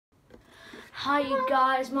Hi you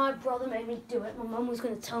guys, my brother made me do it. My mum was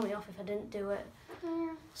going to tell me off if I didn't do it.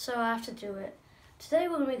 Yeah. So I have to do it. Today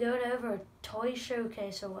we're going to be going over a toy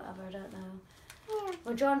showcase or whatever, I don't know. Yeah.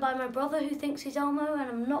 We're joined by my brother who thinks he's Elmo and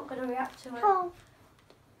I'm not going to react to it. Oh.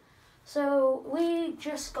 So we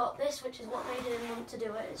just got this, which is what made him want to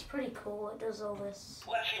do it. It's pretty cool, it does all this.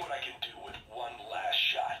 Let's see what I can do with one last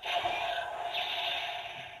shot.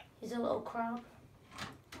 He's a little crab.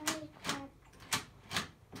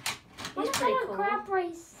 He's pretty cool. Crab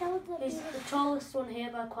race, so He's the tallest one here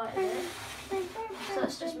by quite a bit. So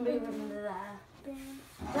let's just move him to there.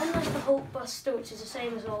 Then there's the Hulkbuster, which is the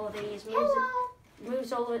same as all of these.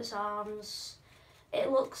 Moves all of its arms.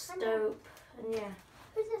 It looks dope. And yeah.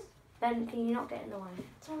 Who's this? Ben, can you not get in the way?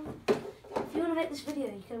 If you want to make this video,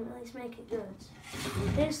 you can at least make it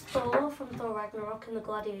good. Here's Thor from Thor Ragnarok in the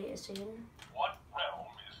Gladiator scene. What realm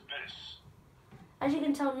is this? As you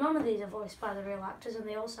can tell, none of these are voiced by the real actors and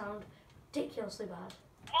they all sound ridiculously bad.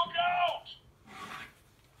 Look out!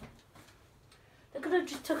 They could have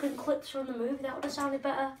just taken clips from the movie, that would have sounded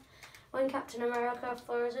better. When Captain America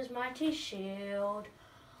throws his mighty shield,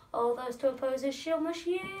 all those to oppose his shield must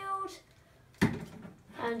yield.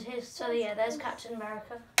 And there's Captain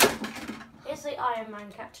America. Here's the Iron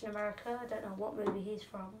Man Captain America. I don't know what movie he's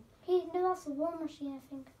from. No, that's the War Machine, I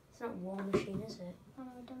think. It's not War Machine, is it? Oh,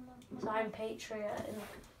 I don't know. It's Iron Patriot.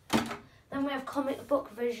 Then we have Comic Book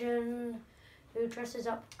Vision, who dresses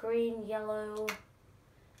up green, yellow,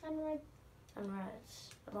 And red. and red,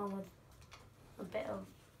 along with a bit of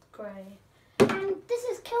grey. And this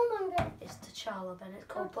is Killmonger. It's T'Challa, Ben. It's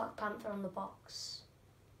called Black Panther on the box.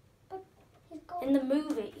 But he's got... In the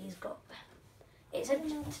movie, he's got... It says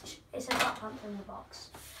Black Panther in the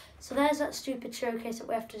box. So there's that stupid showcase that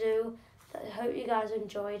we have to do. I hope you guys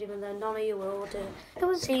enjoyed, even though none of you will do. It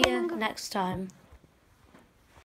was See you Killmonger. next time.